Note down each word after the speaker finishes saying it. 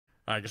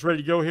All right, just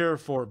ready to go here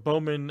for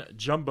Bowman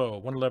Jumbo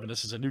 111.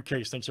 This is a new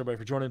case. Thanks, everybody,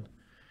 for joining.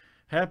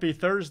 Happy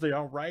Thursday.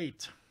 All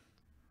right.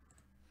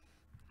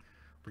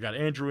 We got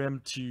Andrew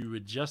M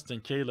to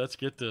Justin K. Let's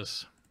get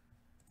this.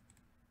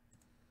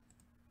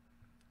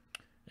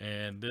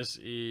 And this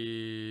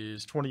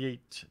is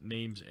 28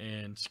 names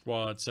and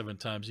squad, 7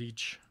 times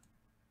each.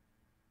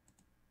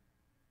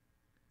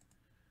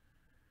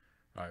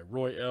 All right,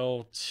 Roy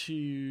L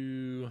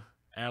to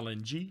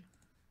Alan G.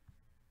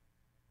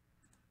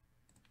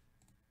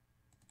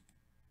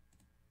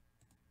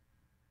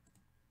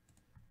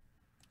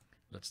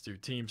 Let's do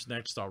teams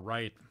next. All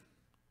right.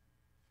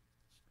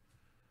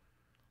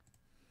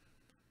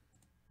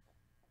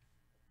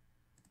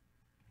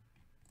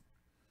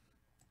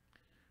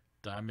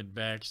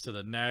 Diamondbacks to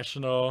the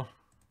National.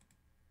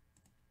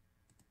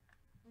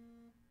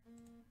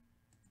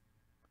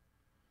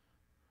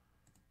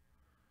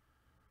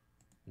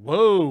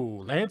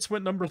 Whoa, Lance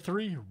went number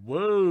 3.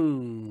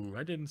 Whoa,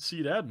 I didn't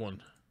see that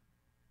one.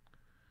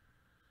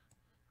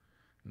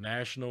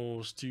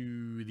 Nationals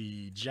to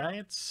the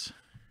Giants.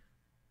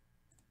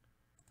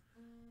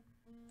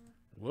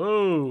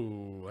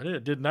 Whoa, I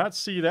did not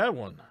see that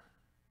one.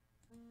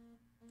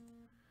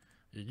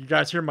 You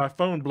guys hear my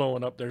phone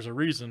blowing up. There's a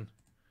reason.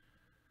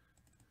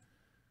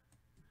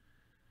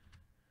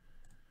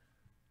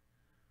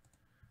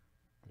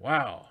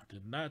 Wow,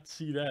 did not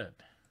see that.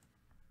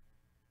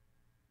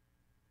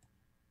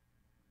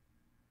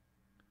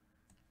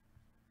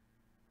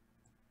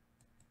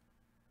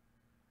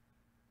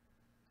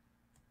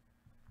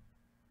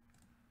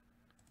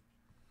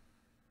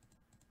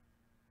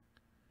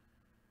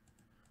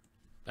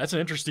 That's an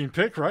interesting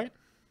pick, right?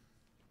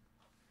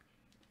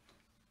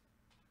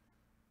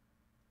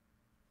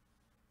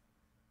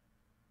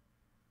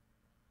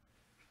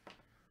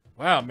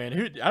 Wow, man.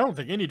 I don't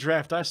think any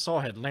draft I saw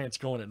had Lance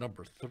going at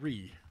number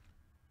 3.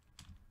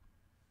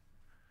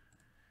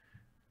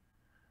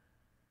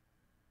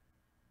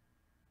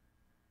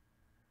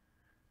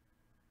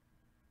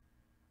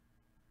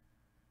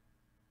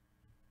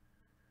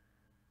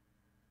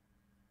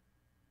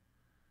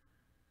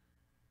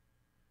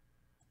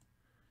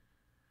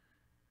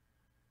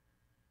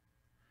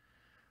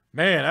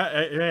 Man,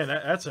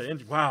 that's a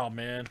wow,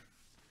 man.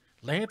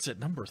 Lance at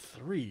number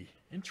 3.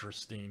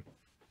 Interesting.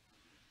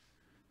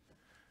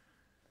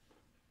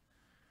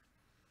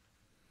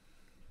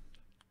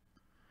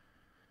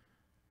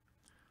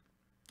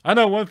 I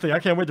know one thing. I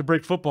can't wait to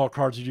break football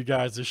cards with you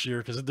guys this year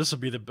because this will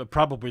be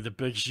probably the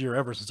biggest year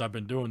ever since I've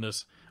been doing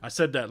this. I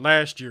said that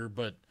last year,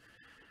 but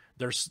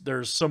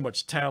there's so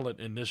much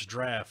talent in this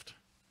draft.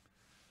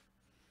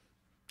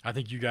 I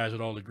think you guys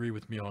would all agree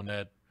with me on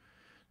that.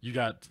 You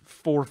got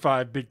 4 or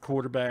 5 big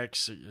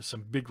quarterbacks,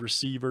 some big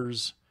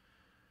receivers,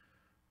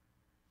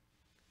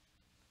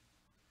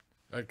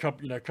 a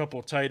couple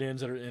of tight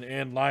ends that are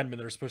and linemen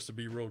that are supposed to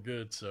be real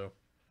good. So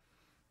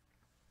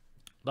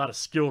a lot of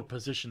skilled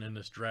position in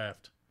this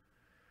draft.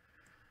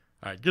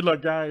 All right, good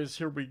luck, guys.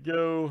 Here we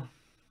go.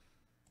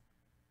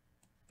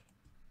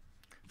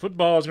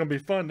 Football is going to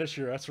be fun this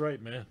year. That's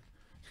right, man.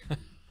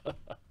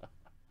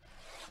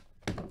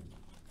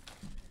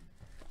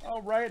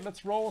 All right,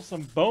 let's roll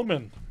some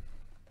Bowman.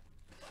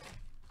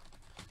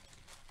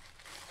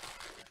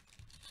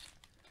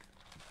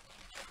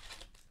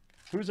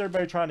 Who's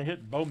everybody trying to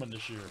hit Bowman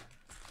this year?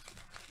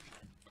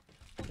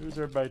 Who's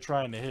everybody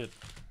trying to hit?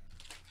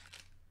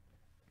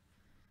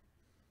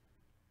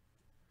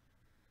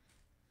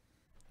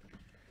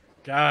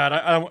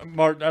 God,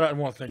 Martin, I don't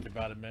want to think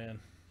about it,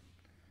 man.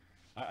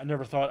 I've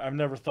never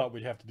thought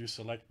we'd have to do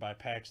select by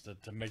packs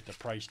to make the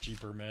price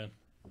cheaper, man.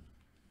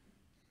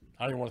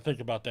 I don't even want to think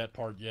about that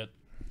part yet.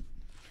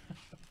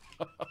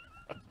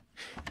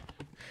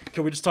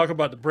 Can we just talk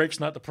about the breaks,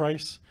 not the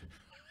price?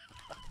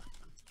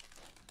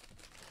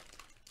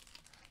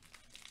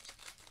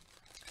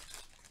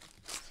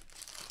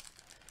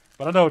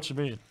 But I know what you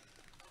mean.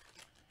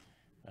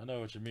 I know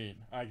what you mean.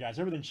 All right, guys,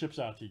 everything ships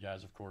out to you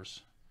guys, of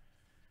course.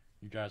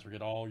 You guys will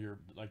get all your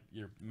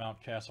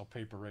Mount Castle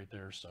paper right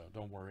there, so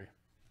don't worry.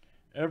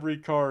 Every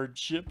card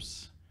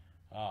ships.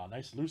 Ah,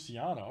 nice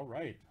Luciano. All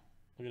right.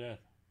 Look at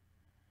that.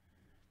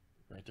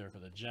 Right there for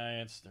the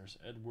Giants. There's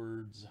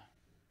Edwards.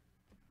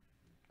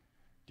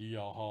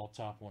 D.L. Hall,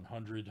 top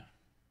 100.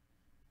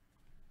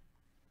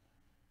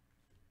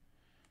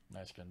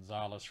 Nice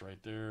Gonzalez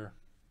right there.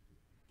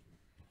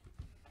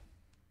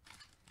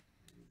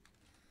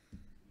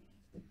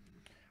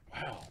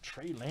 Wow,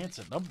 Trey Lance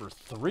at number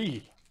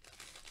 3.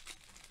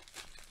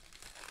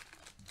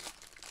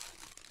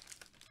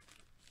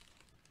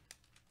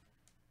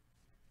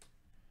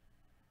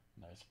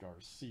 Nice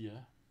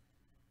Garcia.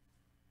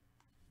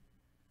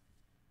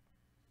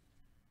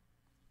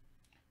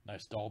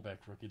 Nice Dahlbeck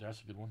rookie.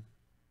 That's a good one.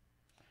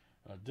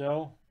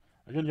 Dell.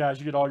 Again, guys,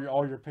 you get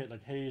all your pay,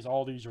 like Hayes.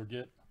 All these you'll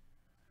get.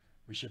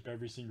 We ship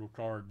every single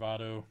card.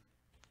 Votto.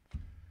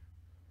 There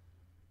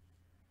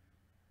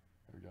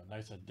we go.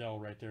 Nice Adele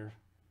right there.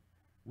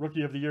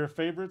 Rookie of the Year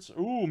favorites.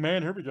 Ooh,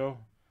 man, here we go.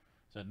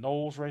 Is that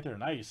Knowles right there?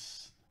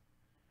 Nice.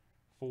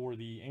 For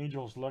the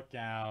Angels, look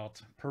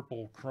out.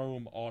 Purple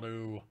Chrome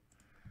Auto.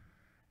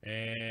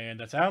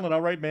 That's Alan. All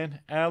right, man.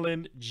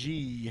 Alan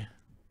G.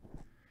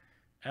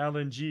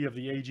 Alan G of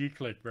the AG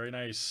Click. Very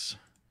nice.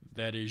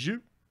 That is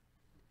you.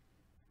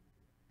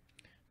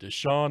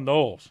 Deshaun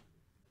Knowles.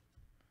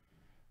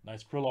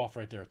 Nice Kriloff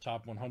right there.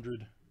 Top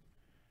 100.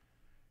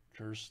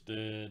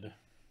 Kirsted.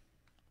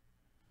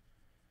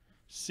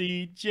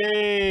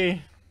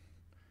 CJ.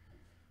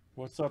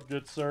 What's up,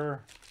 good sir?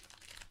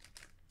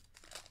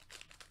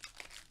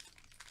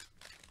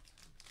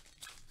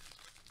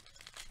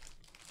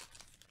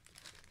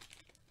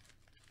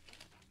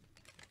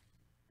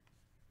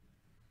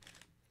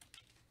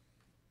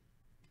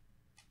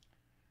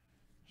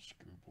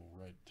 Scoople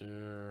right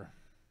there.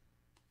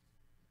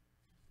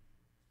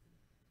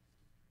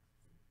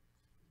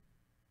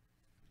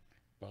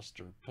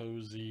 Buster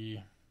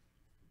Posey.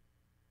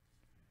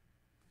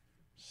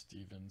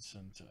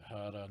 Stevenson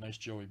Tejada. Nice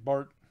Joey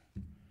Bart.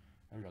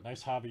 There we go.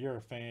 Nice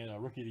Javier fan.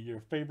 Rookie of the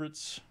Year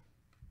favorites.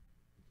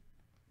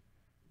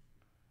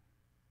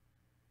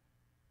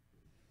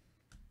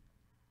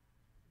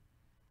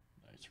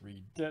 Nice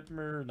Reed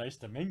Detmer. Nice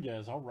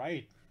Dominguez. All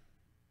right.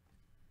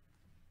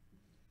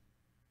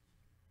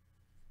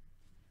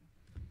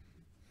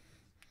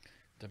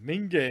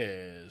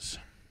 Dominguez.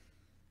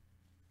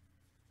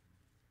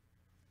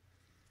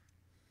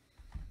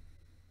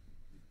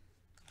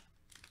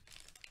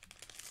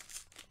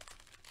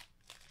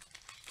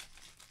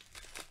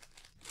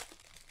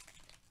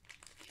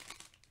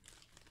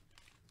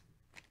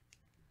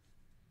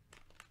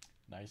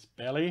 Nice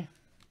Belly.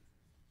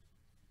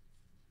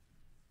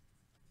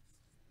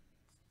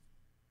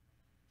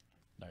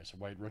 Nice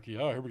white rookie.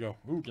 Oh, here we go.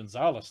 Ooh,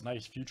 Gonzalez.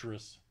 Nice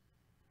futurist.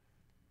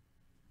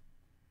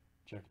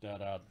 Check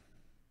that out.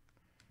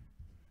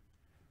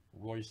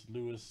 Royce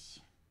Lewis.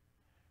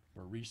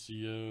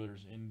 Mauricio.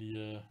 There's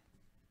India.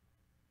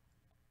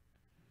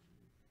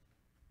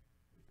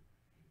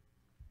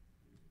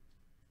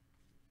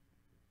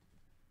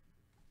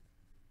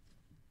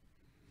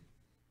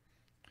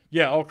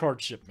 Yeah, all card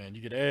ship, man.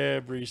 You get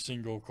every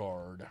single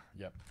card.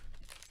 Yep.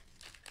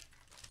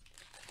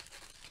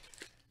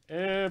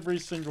 Every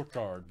single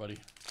card, buddy.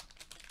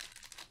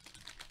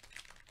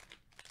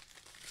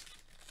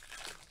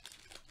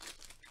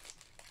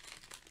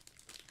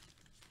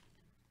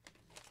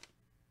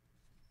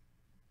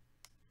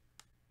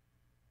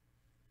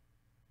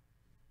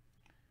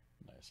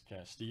 Nice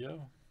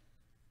Castillo.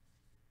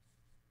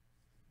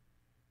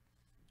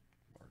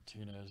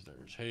 Martinez.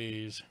 There's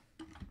Hayes.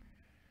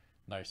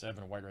 Nice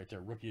Evan White right there.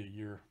 Rookie of the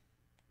Year.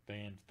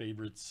 Fan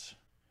favorites.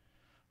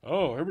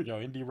 Oh, here we go.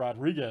 Indy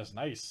Rodriguez.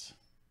 Nice.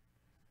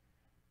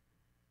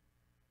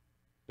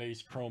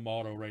 Base chrome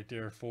auto right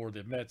there for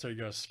the Mets. There you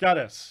go. Scott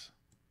S.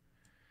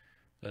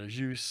 That is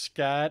you,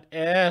 Scott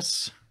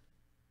S.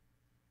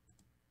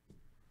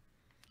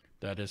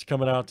 That is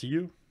coming out to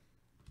you.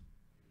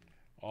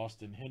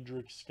 Austin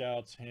Hendricks,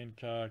 Scouts,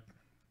 Hancock.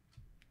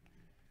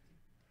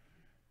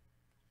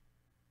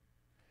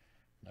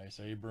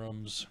 Nice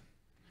Abrams.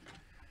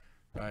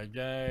 All right,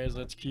 guys,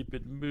 let's keep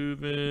it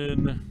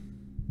moving.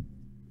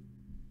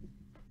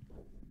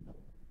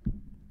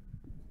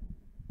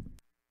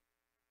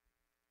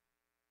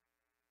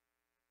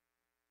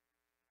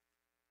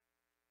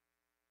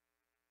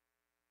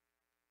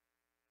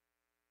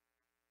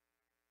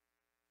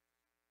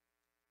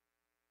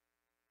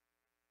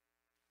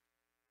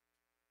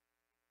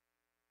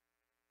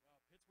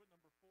 Hits with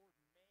number 4,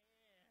 man. Are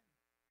you kidding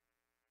me?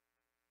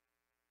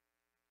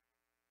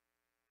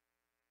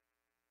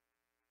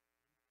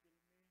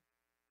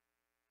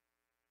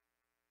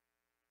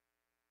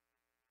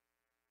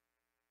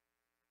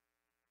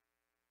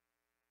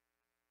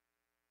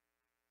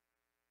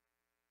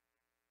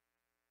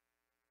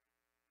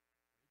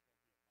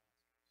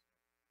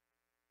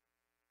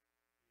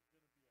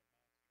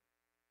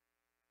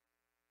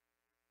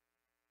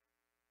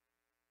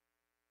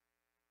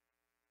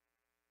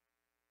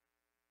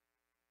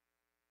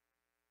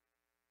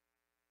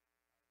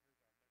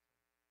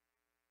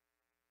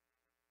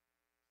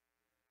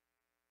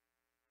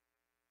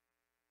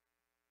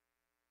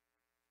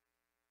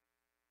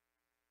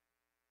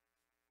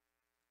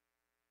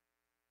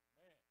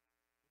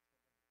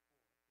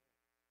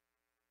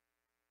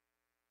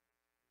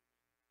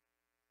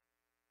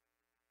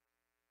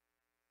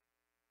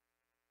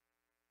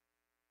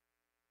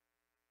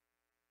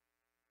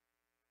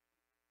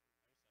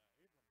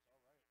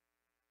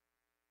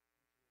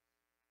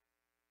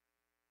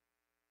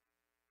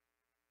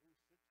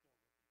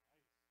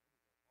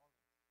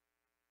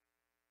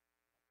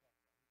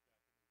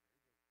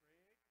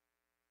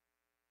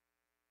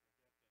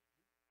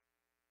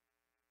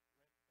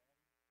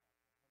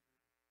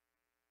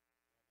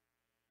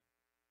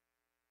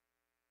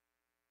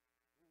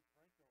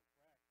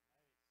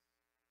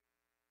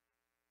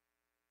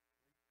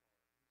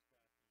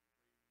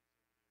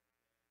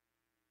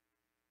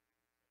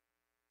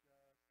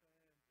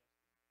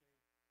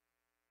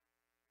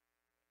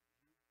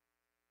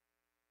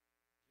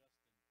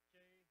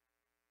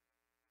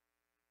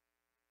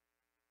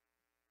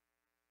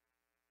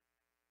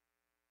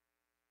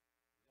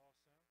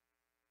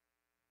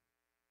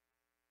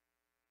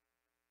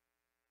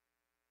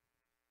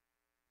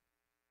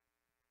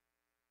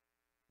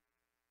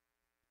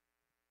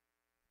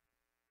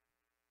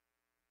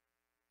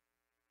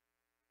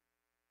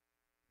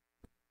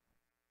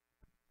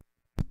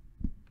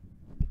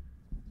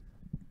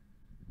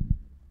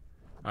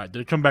 All right,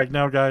 did it come back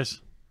now,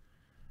 guys?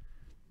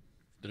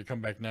 Did it come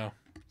back now?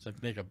 So I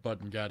think a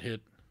button got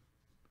hit.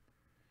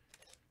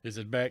 Is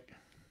it back?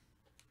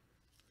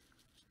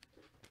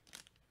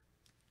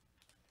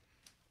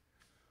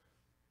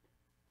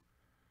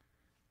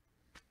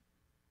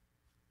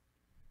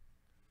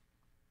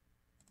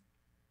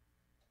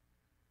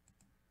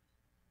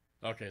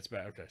 Okay, it's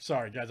back. Okay,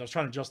 sorry, guys. I was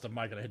trying to adjust the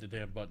mic and I hit the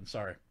damn button.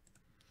 Sorry.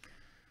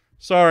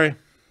 Sorry.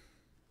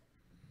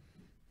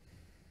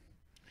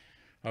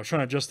 I was trying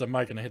to adjust the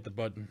mic and I hit the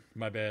button.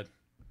 My bad.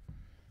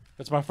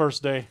 That's my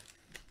first day.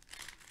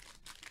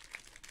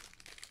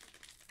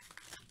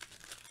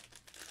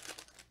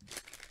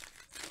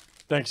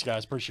 Thanks,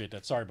 guys. Appreciate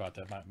that. Sorry about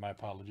that. My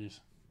apologies.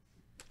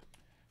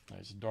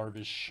 Nice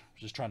Darvish.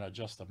 Just trying to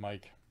adjust the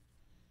mic.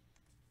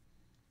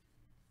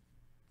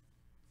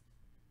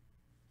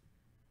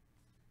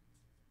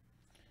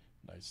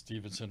 Nice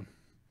Stevenson.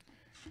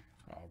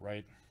 All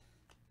right.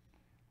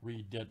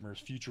 Reed Detmer's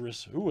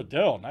Futurist. Ooh,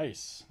 Adele.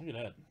 Nice. Look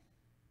at that.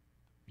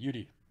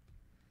 Beauty.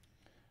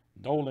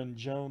 Nolan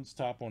Jones,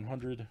 top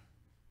 100.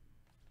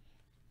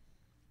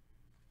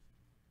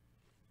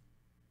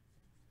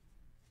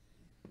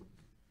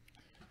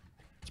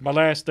 It's my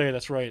last day.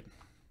 That's right.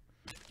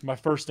 It's my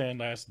first and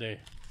last day.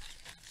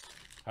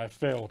 I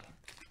failed.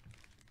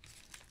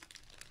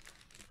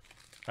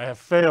 I have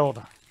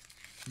failed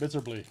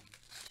miserably.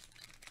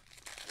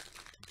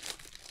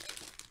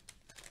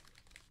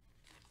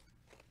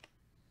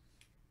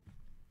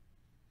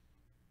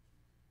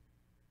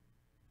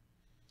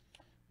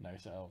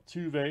 Nice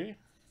Altuve.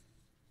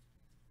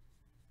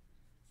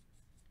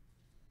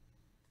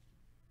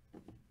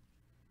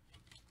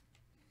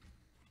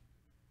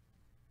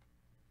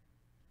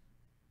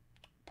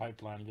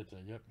 Pipeline, get that.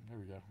 Yep, there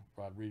we go.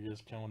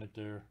 Rodriguez killing it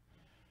there.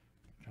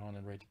 Killing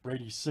it right.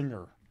 Brady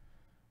Singer.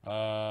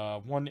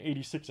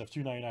 186 of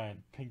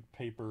 299. Pink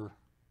paper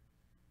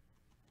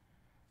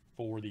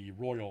for the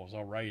Royals.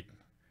 All right.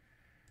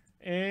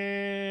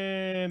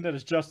 And that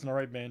is Justin. All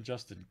right, man.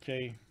 Justin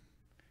K.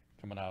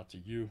 Coming out to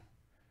you.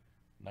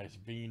 Nice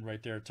bean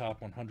right there.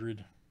 Top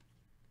 100.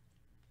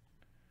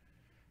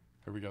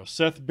 Here we go.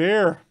 Seth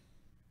Bear.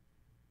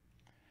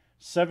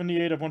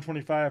 78 of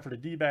 125 for the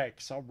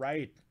D-backs. All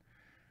right.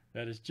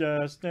 That is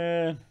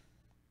Justin.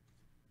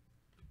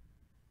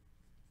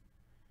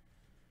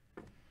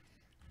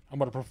 I'm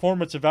going to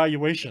performance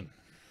evaluation.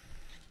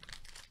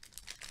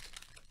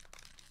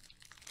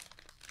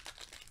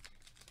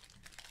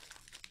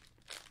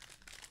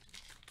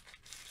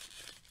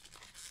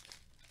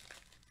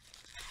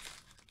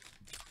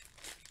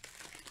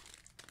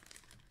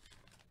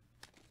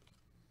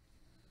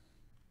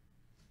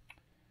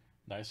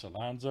 Nice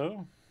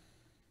Alonso.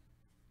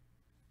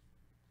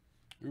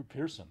 Ooh,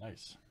 Pearson.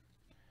 Nice.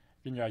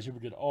 Again, guys, you will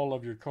get all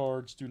of your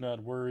cards. Do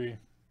not worry.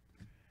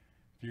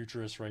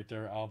 Futurist right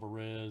there.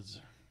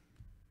 Alvarez.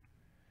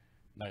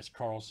 Nice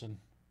Carlson.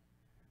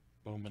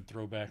 Bowman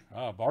throwback.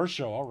 Ah,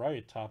 Barshow. All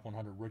right. Top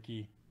 100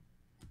 rookie.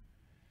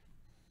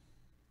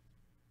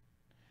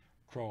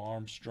 Crow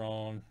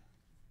Armstrong.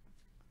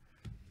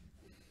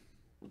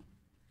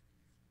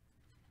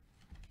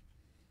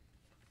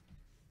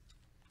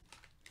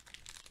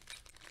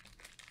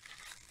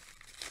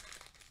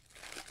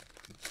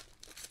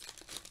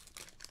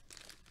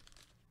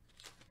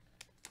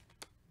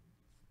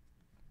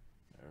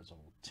 There's old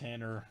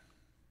Tanner.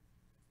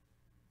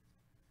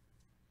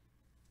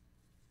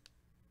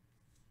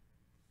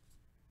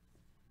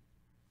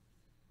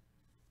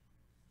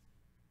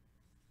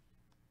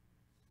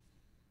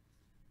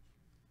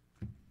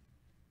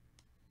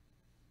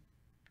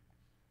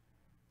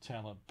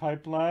 Talent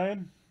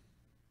Pipeline.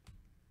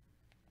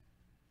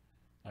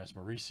 Nice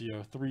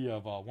Mauricio. 3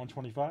 of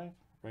 125.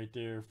 Right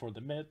there for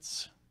the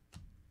Mets.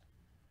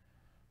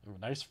 Ooh,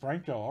 nice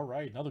Franco. All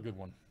right. Another good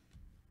one.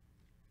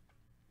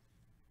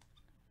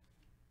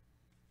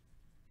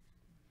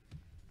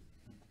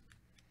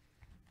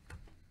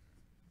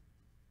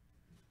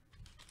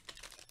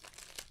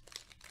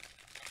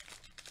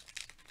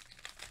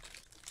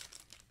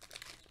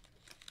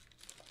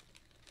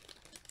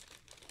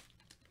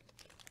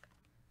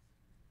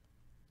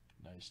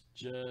 Nice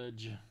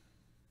Judge.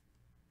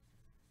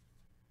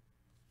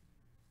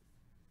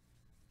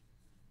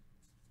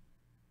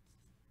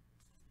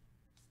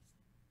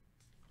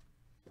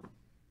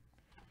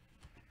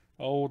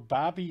 Old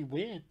Bobby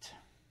Witt.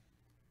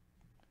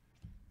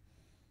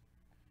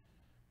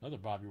 Another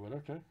Bobby Witt.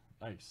 Okay.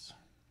 Nice.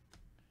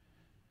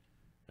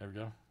 There we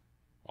go.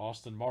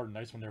 Austin Martin.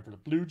 Nice one there for the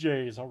Blue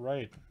Jays. All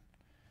right.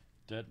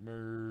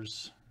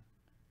 Detmers.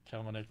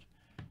 Kelenic.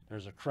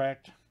 There's a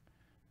cracked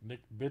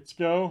Nick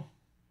Bitsko.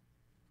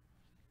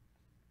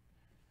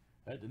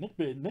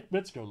 Nick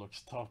Bitsko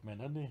looks tough, man,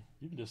 doesn't he?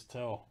 You can just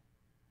tell.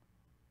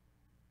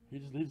 He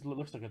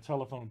looks like a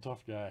telephone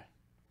tough guy.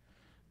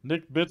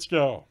 Nick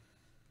Bitsko.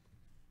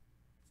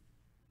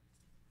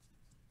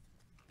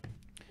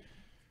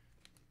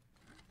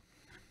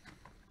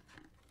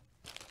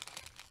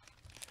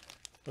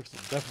 Looks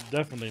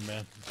definitely,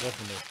 man.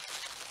 Definitely.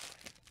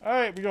 All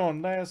right, we're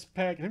going last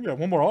pack. I think we got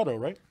one more auto,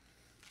 right?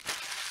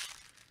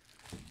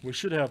 We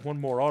should have one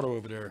more auto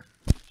over there.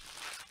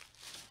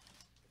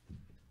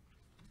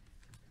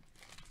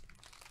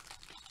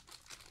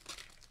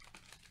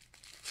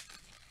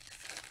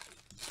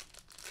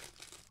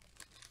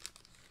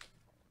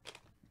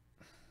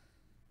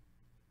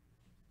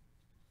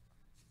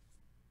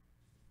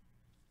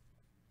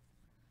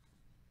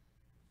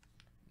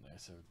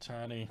 Nice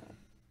Ohtani.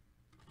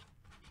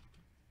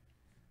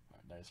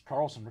 Nice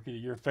Carlson, Rookie of the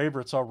Year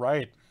favorites. All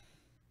right.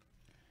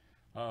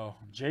 Oh,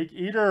 Jake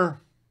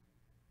Eater.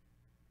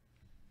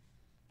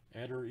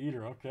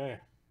 Eater, okay.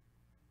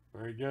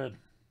 Very good.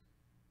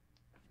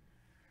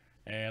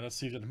 And let's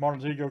see the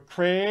Marlins. There you go,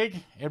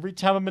 Craig. Every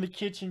time I'm in the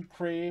kitchen,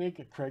 Craig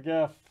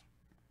F.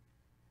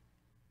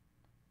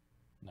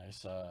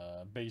 Nice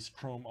base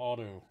chrome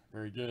auto.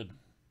 Very good.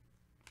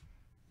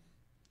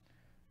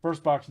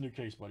 First box, new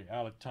case, buddy.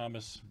 Alec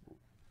Thomas.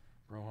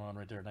 Rohan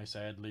right there. Nice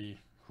Adley.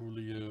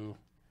 Julio.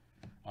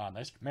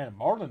 Nice, man,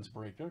 Marlins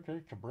break.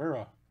 Okay,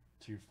 Cabrera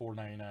to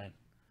 $4.99.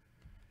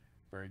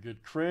 Very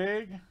good,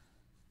 Craig.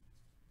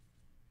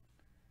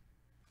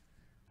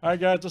 All right,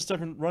 guys, let's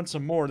definitely run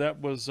some more. That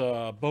was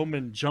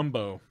Bowman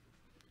Jumbo.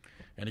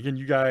 And again,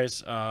 you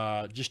guys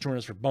just joined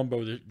us for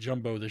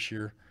Jumbo this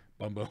year.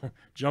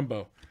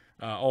 Jumbo.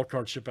 All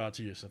cards ship out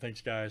to you. So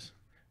thanks, guys.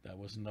 That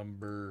was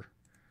number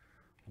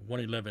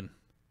 111.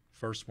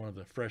 First one of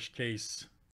the fresh case.